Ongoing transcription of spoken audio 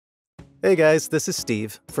Hey guys, this is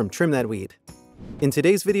Steve from Trim That Weed. In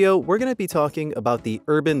today's video, we're going to be talking about the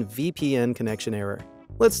Urban VPN Connection Error.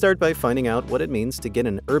 Let's start by finding out what it means to get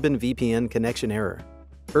an Urban VPN Connection Error.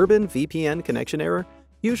 Urban VPN Connection Error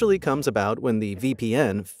usually comes about when the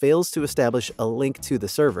VPN fails to establish a link to the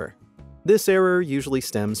server. This error usually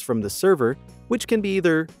stems from the server, which can be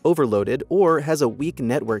either overloaded or has a weak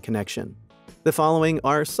network connection. The following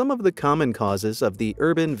are some of the common causes of the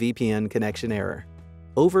Urban VPN Connection Error.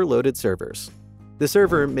 Overloaded servers. The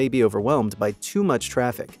server may be overwhelmed by too much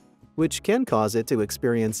traffic, which can cause it to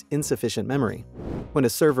experience insufficient memory. When a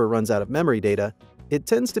server runs out of memory data, it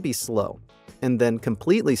tends to be slow, and then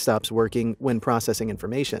completely stops working when processing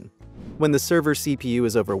information. When the server CPU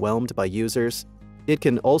is overwhelmed by users, it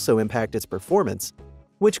can also impact its performance,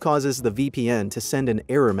 which causes the VPN to send an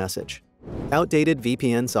error message. Outdated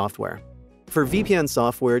VPN software. For VPN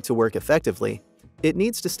software to work effectively, it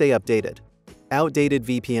needs to stay updated. Outdated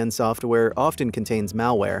VPN software often contains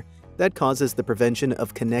malware that causes the prevention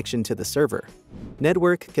of connection to the server.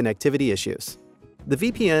 Network connectivity issues. The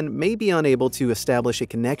VPN may be unable to establish a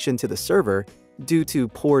connection to the server due to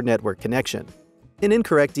poor network connection. An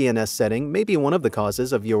incorrect DNS setting may be one of the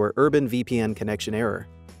causes of your Urban VPN connection error.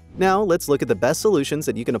 Now, let's look at the best solutions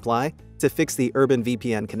that you can apply to fix the Urban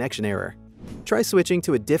VPN connection error. Try switching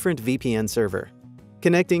to a different VPN server.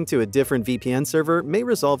 Connecting to a different VPN server may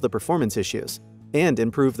resolve the performance issues and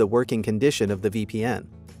improve the working condition of the VPN.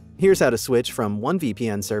 Here's how to switch from one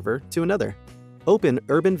VPN server to another. Open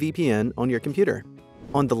Urban VPN on your computer.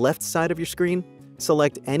 On the left side of your screen,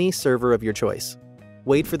 select any server of your choice.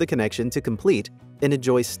 Wait for the connection to complete and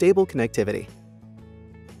enjoy stable connectivity.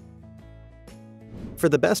 For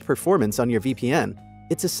the best performance on your VPN,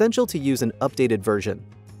 it's essential to use an updated version.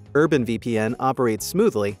 Urban VPN operates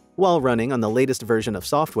smoothly while running on the latest version of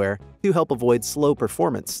software to help avoid slow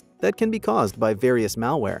performance that can be caused by various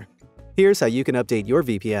malware. Here's how you can update your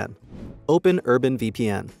VPN. Open Urban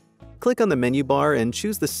VPN. Click on the menu bar and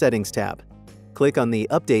choose the Settings tab. Click on the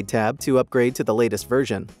Update tab to upgrade to the latest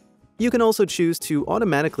version. You can also choose to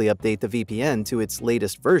automatically update the VPN to its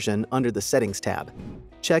latest version under the Settings tab.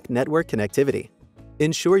 Check network connectivity.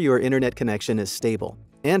 Ensure your internet connection is stable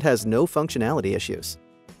and has no functionality issues.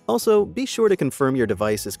 Also, be sure to confirm your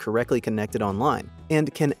device is correctly connected online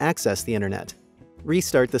and can access the internet.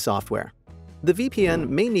 Restart the software. The VPN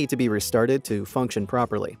may need to be restarted to function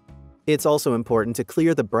properly. It's also important to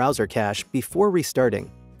clear the browser cache before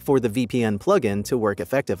restarting for the VPN plugin to work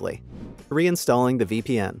effectively. Reinstalling the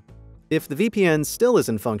VPN. If the VPN still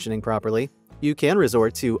isn't functioning properly, you can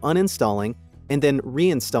resort to uninstalling and then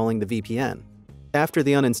reinstalling the VPN. After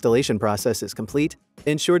the uninstallation process is complete,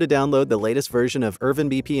 ensure to download the latest version of Urban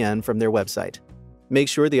VPN from their website. Make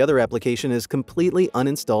sure the other application is completely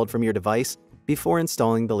uninstalled from your device before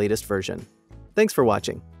installing the latest version. Thanks for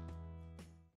watching.